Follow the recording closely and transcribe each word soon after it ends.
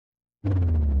Okay.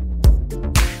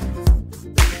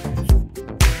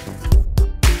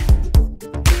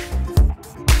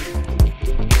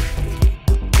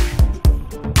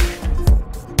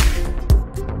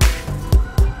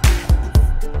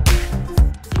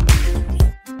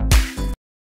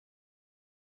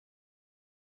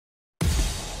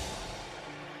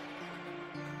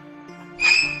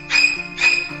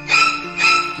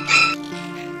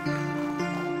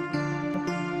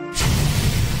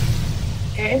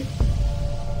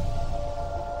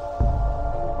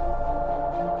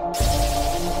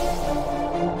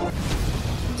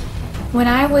 When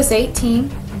I was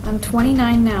 18, I'm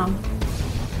 29 now,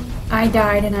 I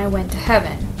died and I went to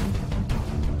heaven.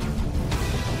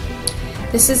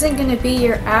 This isn't going to be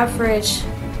your average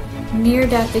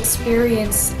near-death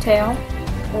experience tale,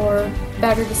 or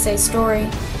better to say story,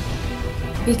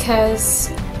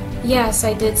 because yes,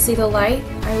 I did see the light,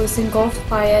 I was engulfed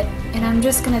by it, and I'm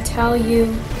just going to tell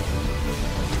you,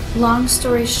 long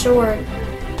story short,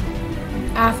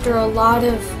 after a lot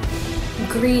of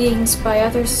greetings by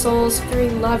other souls, very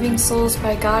loving souls,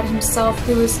 by God himself,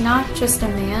 who is not just a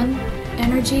man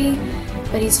energy,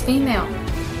 but he's female.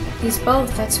 He's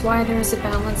both. That's why there is a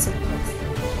balance of both.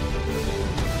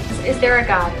 Is there a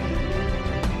God?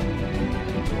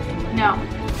 No.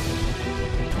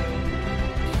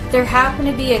 There happened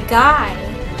to be a guy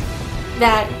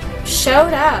that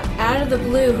showed up out of the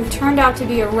blue who turned out to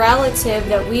be a relative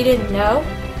that we didn't know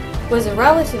was a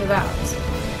relative of ours.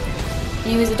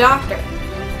 And he was a doctor.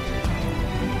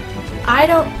 I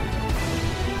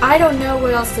don't know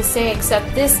what else to say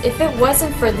except this. If it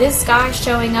wasn't for this guy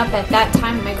showing up at that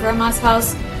time at my grandma's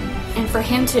house and for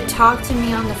him to talk to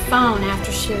me on the phone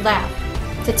after she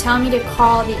left, to tell me to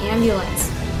call the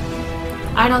ambulance,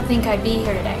 I don't think I'd be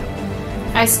here today.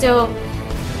 I still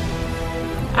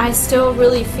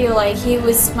really feel like he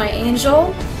was my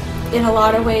angel in a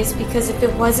lot of ways, because if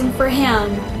it wasn't for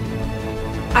him,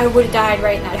 I would have died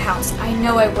right in that house. I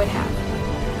know I would have.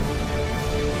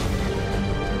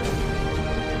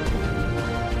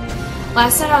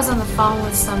 Last night I was on the phone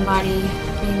with somebody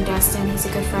named Dustin. He's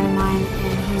a good friend of mine,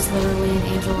 and he's literally an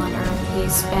angel on earth.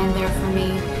 He's been there for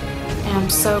me, and I'm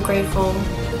so grateful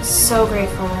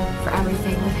for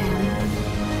everything with him.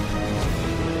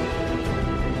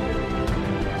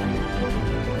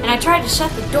 And I tried to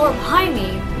shut the door behind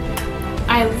me.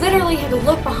 I literally had to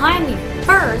look behind me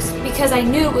first because I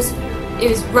knew it was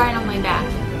right on my back.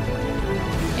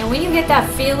 And when you get that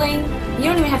feeling, you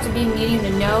don't even have to be medium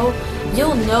to know.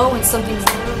 You'll know when something's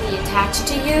literally attached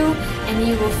to you, and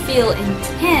you will feel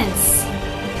intense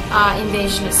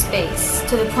invasion of space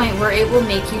to the point where it will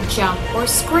make you jump or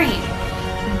scream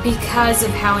because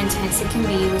of how intense it can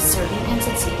be with certain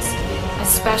entities,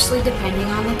 especially depending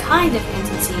on the kind of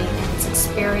entity and its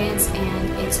experience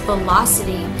and its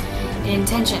velocity and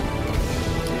intention.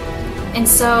 And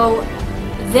so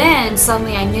then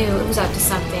suddenly I knew it was up to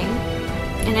something,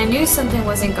 and I knew something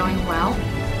wasn't going well.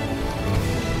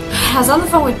 I was on the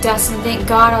phone with Dustin. Thank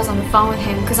God I was on the phone with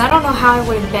him, because I don't know how I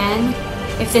would have been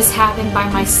if this happened by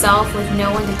myself with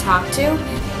no one to talk to.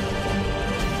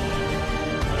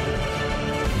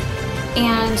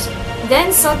 And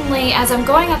then suddenly, as I'm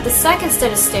going up the second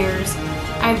set of stairs,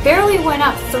 I barely went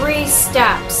up 3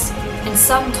 steps, and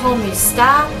something told me to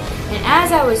stop. And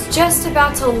as I was just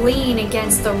about to lean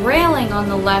against the railing on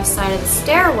the left side of the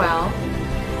stairwell,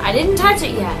 I didn't touch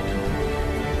it yet.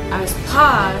 I was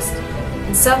paused,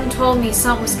 and something told me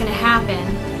something was going to happen,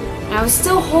 and I was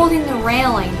still holding the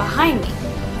railing behind me.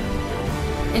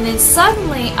 And then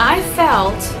suddenly I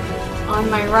felt on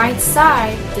my right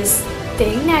side this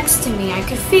thing next to me. I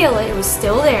could feel it. It was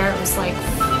still there. It was like,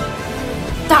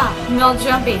 stop, I'm all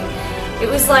jumpy. It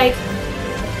was like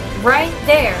right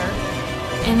there.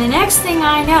 And the next thing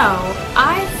I know,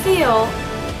 I feel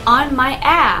on my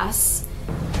ass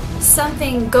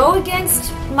something go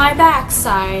against my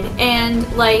backside and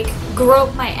like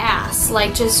grope my ass,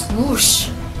 like just whoosh.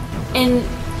 And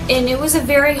it was a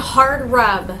very hard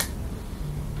rub.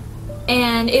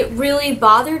 And it really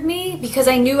bothered me because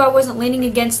I knew I wasn't leaning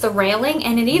against the railing,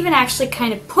 and it even actually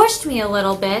kind of pushed me a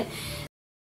little bit.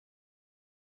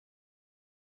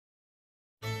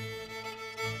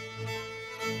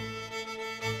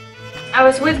 I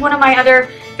was with one of my other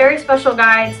very special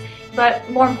guides, but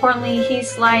more importantly,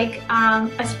 he's like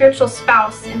a spiritual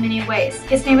spouse in many ways.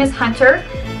 His name is Hunter.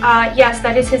 Yes,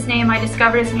 that is his name. I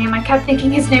discovered his name. I kept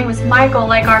thinking his name was Michael,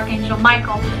 like Archangel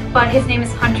Michael, but his name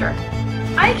is Hunter.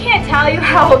 I can't tell you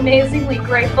how amazingly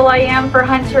grateful I am for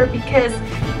Hunter, because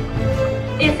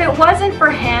if it wasn't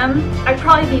for him, I'd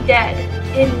probably be dead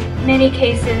in many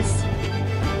cases.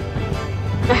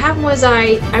 What happened was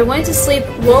I went to sleep,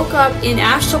 woke up in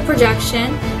astral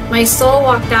projection. My soul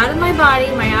walked out of my body,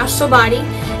 my astral body,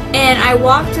 and I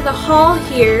walked to the hall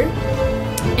here.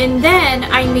 And then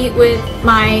I meet with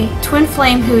my twin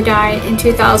flame who died in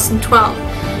 2012.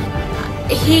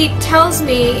 He tells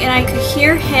me, and I could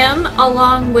hear him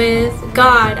along with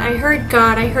God. I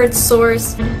heard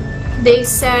Source. They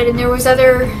said, and there was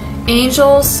other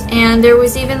angels, and there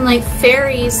was even like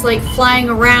fairies like flying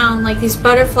around, like these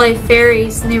butterfly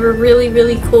fairies, and they were really,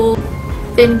 really cool.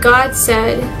 Then God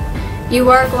said, you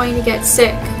are going to get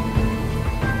sick.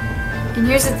 And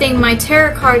here's the thing, my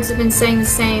tarot cards have been saying the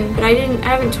same, but I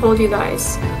haven't told you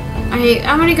guys.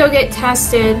 I'm gonna go get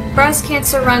tested. Breast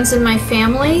cancer runs in my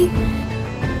family.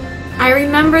 I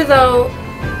remember though,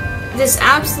 this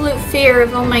absolute fear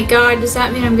of, oh my God, does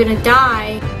that mean I'm gonna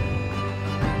die?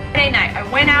 Friday night, I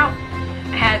went out,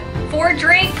 I had 4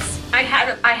 drinks, I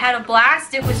had a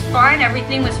blast, it was fun,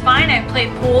 everything was fine, I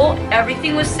played pool,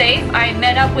 everything was safe. I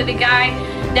met up with a guy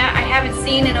that I haven't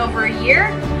seen in over a year.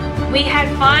 We had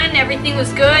fun, everything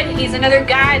was good. He's another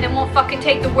guy that won't fucking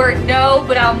take the word no,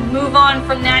 but I'll move on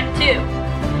from that too.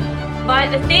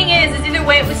 But the thing is either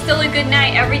way, it was still a good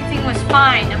night. Everything was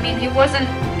fine. I mean, he wasn't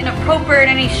inappropriate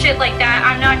or any shit like that.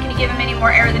 I'm not going to give him any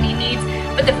more air than he needs.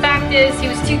 But the fact is, he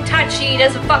was too touchy. He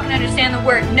doesn't fucking understand the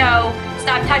word no.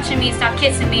 Stop touching me. Stop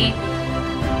kissing me.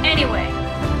 Anyway,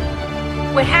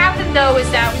 what happened though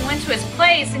is that we went to his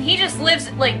place, and he just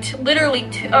lives like literally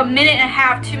a minute and a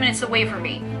half, 2 minutes away from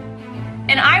me.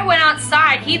 And I went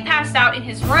outside. He passed out in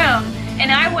his room,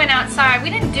 and I went outside. We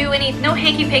didn't do no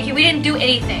hanky-panky. We didn't do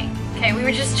anything. Okay, we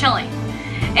were just chilling.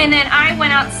 And then I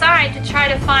went outside to try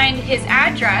to find his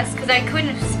address because I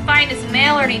couldn't find his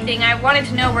mail or anything. I wanted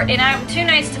to know where, and I'm too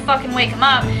nice to fucking wake him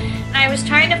up. And I was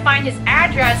trying to find his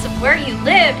address of where he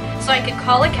lived so I could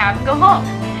call a cab and go home.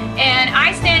 And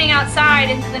I standing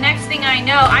outside, and the next thing I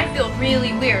know, I feel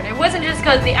really weird. It wasn't just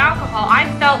because of the alcohol.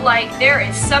 I felt like there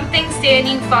is something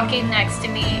standing fucking next to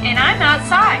me, and I'm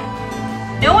outside.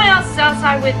 No one else is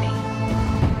outside with me.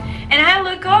 And I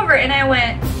look over and I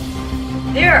went,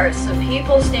 there are some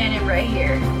people standing right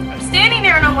here. I'm standing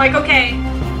there and I'm like, okay,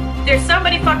 there's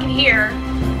somebody fucking here.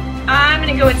 I'm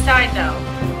gonna go inside though.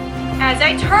 As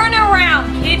I turn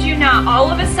around, kid you not, all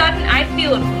of a sudden I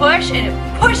feel a push, and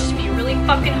it pushed me really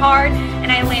fucking hard,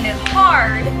 and I landed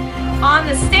hard on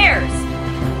the stairs.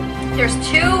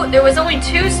 There was only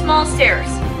 2 small stairs,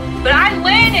 but I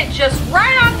landed just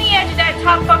right on the edge of that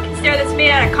top fucking stair that's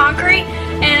made out of concrete,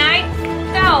 and I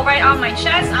fell right on my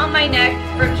chest, on my neck,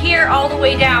 from here all the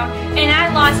way down, and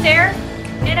I lost air,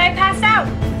 and I passed out.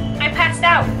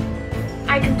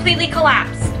 I completely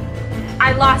collapsed.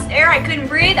 I lost air, I couldn't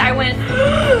breathe, I went,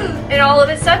 and all of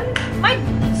a sudden, my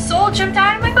soul jumped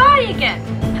out of my body again.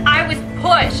 I was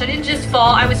pushed, I didn't just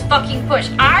fall, I was fucking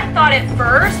pushed. I thought at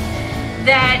first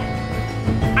that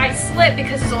I slipped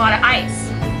because there's a lot of ice.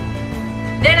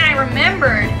 Then I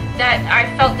remembered that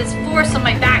I felt this force on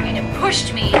my back, and it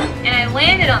pushed me, and I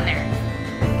landed on there.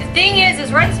 The thing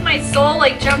is right as my soul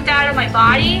like jumped out of my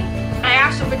body, I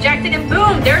astral projected, and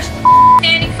boom, there's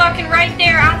standing fucking right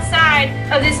there outside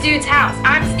of this dude's house.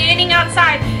 I'm standing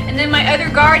outside, and then my other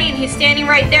guardian, he's standing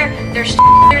right there. There's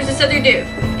this other dude.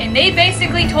 And they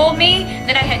basically told me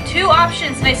that I had 2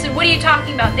 options, and I said, what are you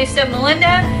talking about? They said,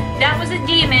 Melinda, that was a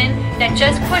demon that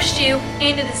just pushed you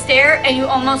into the stair, and you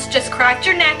almost just cracked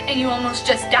your neck, and you almost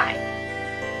just died.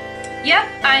 Yep,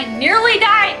 I nearly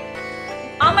died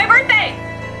on my birthday,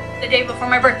 the day before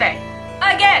my birthday,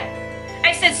 again.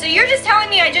 I said, so you're just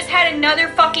telling me I just had another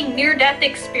fucking near-death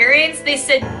experience? They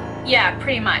said, yeah,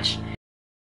 pretty much.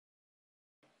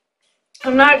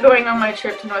 I'm not going on my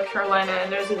trip to North Carolina,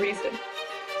 and there's a reason.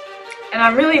 And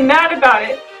I'm really mad about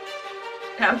it.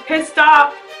 And I'm pissed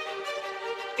off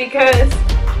because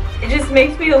it just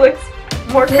makes me look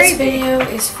more crazy. This video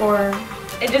is for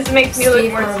it just makes me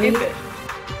look more stupid.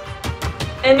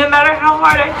 And no matter how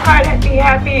hard I try to be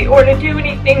happy or to do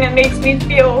anything that makes me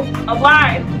feel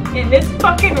alive, in this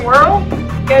fucking world,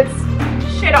 gets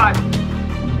shit on.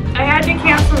 I had to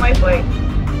cancel my flight.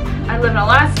 I live in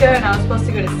Alaska, and I was supposed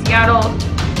to go to Seattle,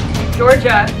 to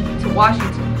Georgia, to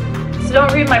Washington. So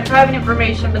don't read my private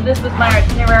information, but this was my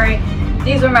itinerary.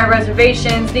 These were my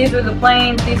reservations, these were the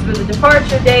planes, these were the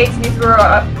departure dates, these were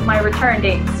my return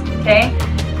dates, okay?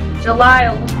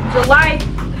 July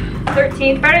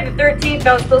 13th, Friday the 13th,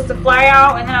 I was supposed to fly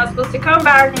out, and then I was supposed to come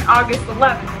back on August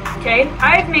 11th, okay?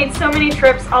 I've made so many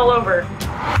trips all over.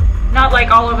 Not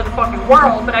like all over the fucking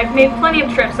world, but I've made plenty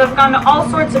of trips. I've gone to all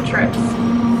sorts of trips.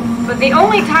 But the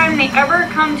only time they ever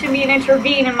come to me and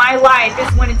intervene in my life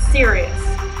is when it's serious.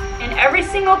 And every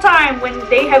single time when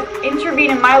they have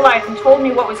intervened in my life and told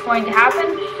me what was going to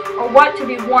happen, or what to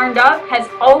be warned of has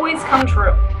always come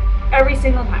true. Every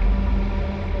single time.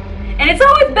 And it's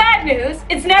always bad news.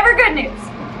 It's never good news.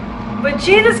 But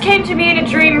Jesus came to me in a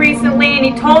dream recently and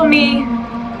he told me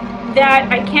that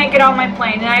I can't get on my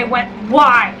plane. And I went,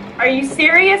 why? Are you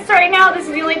serious right now? This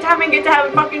is the only time I get to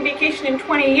have a fucking vacation in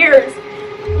 20 years.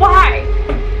 Why?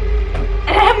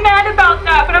 And I'm mad about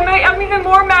that, but I'm even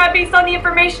more mad based on the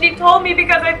information he told me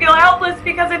because I feel helpless,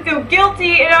 because I feel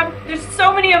guilty, and there's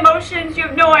so many emotions, you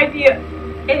have no idea.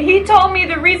 And he told me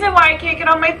the reason why I can't get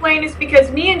on my plane is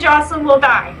because me and Jocelyn will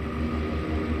die.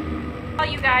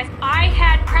 You guys, I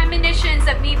had premonitions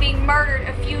of me being murdered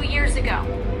a few years ago,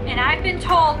 and I've been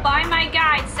told by my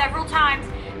guide several times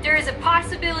there is a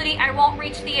possibility I won't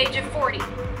reach the age of 40.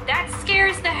 That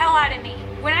scares the hell out of me.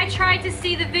 When I try to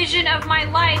see the vision of my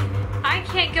life, I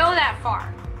can't go that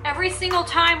far. Every single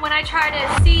time when I try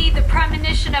to see the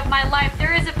premonition of my life,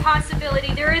 there is a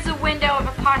possibility, there is a window of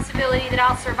a possibility that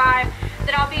I'll survive,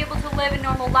 that I'll be able to live a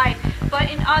normal life. But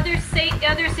in other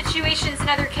situations, in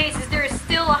other cases, there is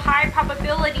still a high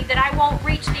probability that I won't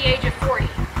reach the age of 40.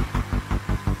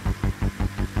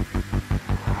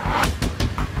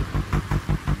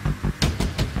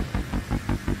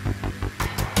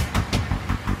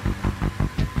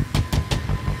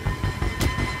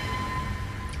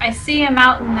 I see him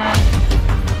out in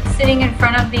the, sitting in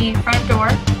front of the front door.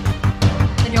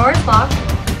 The door is locked.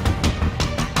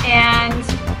 And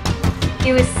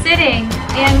he was sitting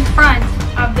in front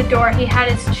of the door. He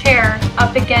had his chair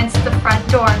up against the front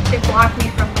door to block me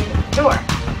from leaving the door.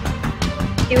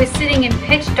 He was sitting in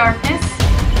pitch darkness.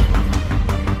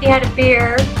 He had a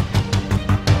beer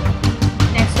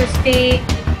next to his feet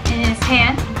in his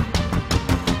hand.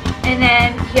 And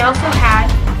then he also had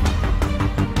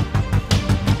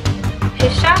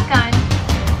his shotgun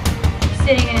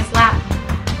sitting in his lap.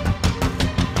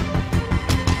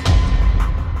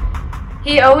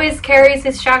 He always carries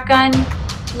his shotgun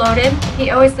loaded.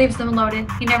 He always leaves them loaded.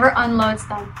 He never unloads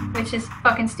them, which is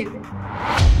fucking stupid.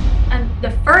 And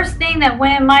the first thing that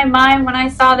went in my mind when I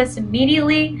saw this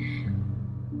immediately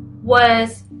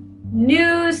was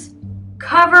news,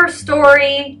 cover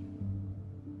story,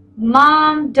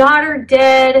 mom, daughter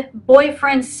dead,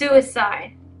 boyfriend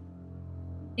suicide.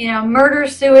 You know, murder,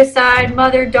 suicide,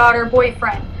 mother, daughter,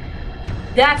 boyfriend.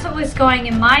 That's what was going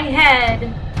in my head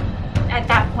at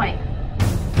that point.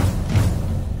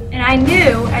 And I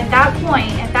knew at that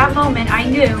point, at that moment, I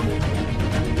knew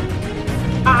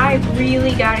I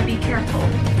really got to be careful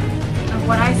of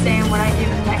what I say and what I do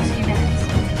in the next few minutes.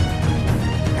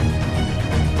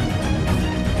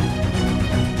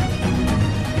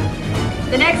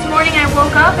 The next morning I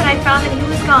woke up and I found that he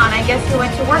was gone. I guess he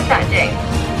went to work that day.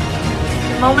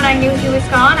 The moment I knew he was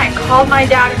gone, I called my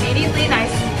dad immediately and I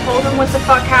told him what the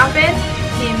fuck happened.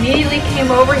 He immediately came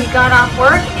over, he got off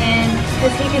work, and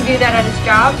because he can do that at his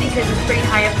job because it's pretty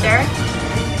high up there.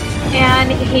 And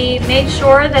he made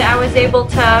sure that I was able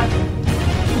to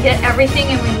get everything,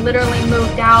 and we literally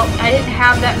moved out. I didn't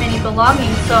have that many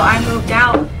belongings, so I moved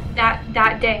out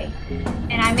that day.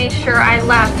 And I made sure I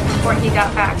left before he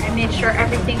got back. I made sure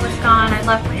everything was gone. I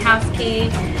left my house key.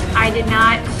 I did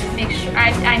not make sure,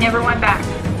 I never went back.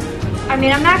 I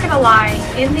mean, I'm not gonna lie,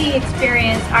 in the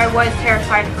experience, I was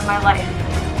terrified for my life.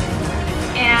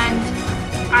 And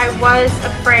I was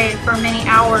afraid for many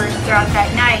hours throughout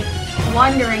that night,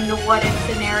 wondering the what if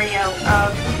scenario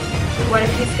of what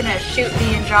if he's gonna shoot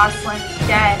me and Jocelyn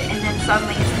dead and then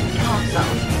suddenly he's gonna kill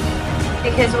himself.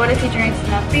 Because what if he drinks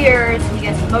enough beers and he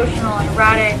gets emotional and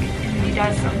erratic and then he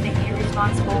does something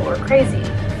irresponsible or crazy.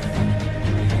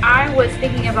 I was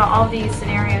thinking about all these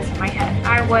scenarios in my head.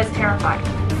 I was terrified.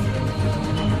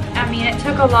 I mean, it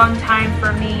took a long time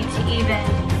for me to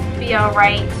even be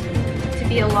alright to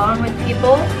be alone with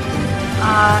people.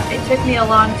 It took me a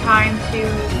long time to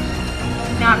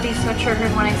not be so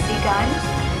triggered when I see guns.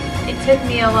 It took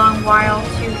me a long while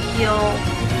to heal.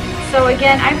 So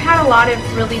again, I've had a lot of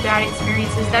really bad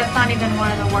experiences. That's not even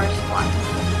one of the worst ones.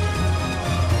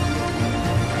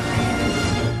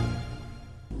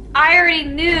 I already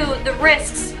knew the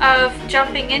risks of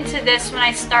jumping into this when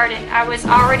I started. I was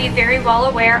already very well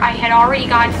aware. I had already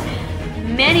gotten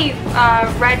many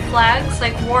red flags,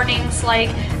 like warnings, like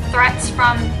threats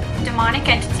from demonic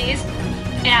entities.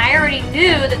 And I already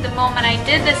knew that the moment I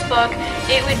did this book,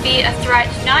 it would be a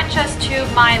threat not just to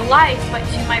my life, but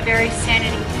to my very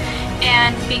sanity.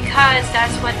 And because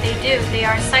that's what they do. They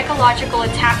are psychological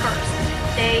attackers.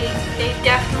 They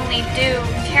definitely do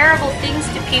terrible things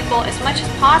to people as much as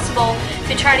possible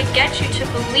to try to get you to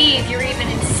believe you're even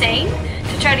insane,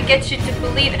 to try to get you to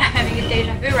believe, I'm having a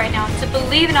deja vu right now, to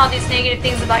believe in all these negative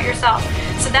things about yourself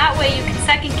So that way you can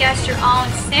second guess your own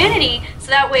sanity, so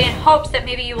that way in hopes that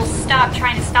maybe you will stop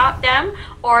trying to stop them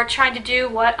or trying to do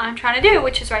what I'm trying to do,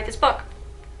 which is write this book.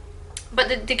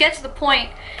 But to get to the point,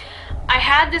 I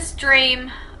had this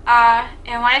dream, and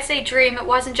when I say dream, it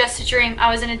wasn't just a dream. I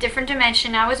was in a different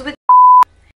dimension. I was with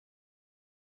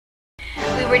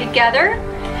we were together,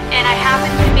 and I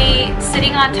happened to be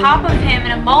sitting on top of him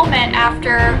in a moment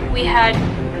after we had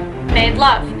made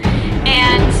love.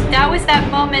 And that was that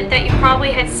moment that you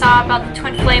probably had saw about the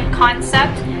twin flame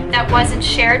concept that wasn't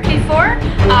shared before,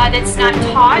 that's not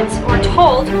taught or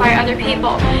told by other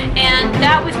people. And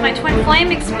that was my twin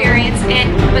flame experience.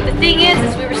 But the thing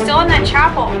is we were still in that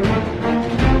chapel.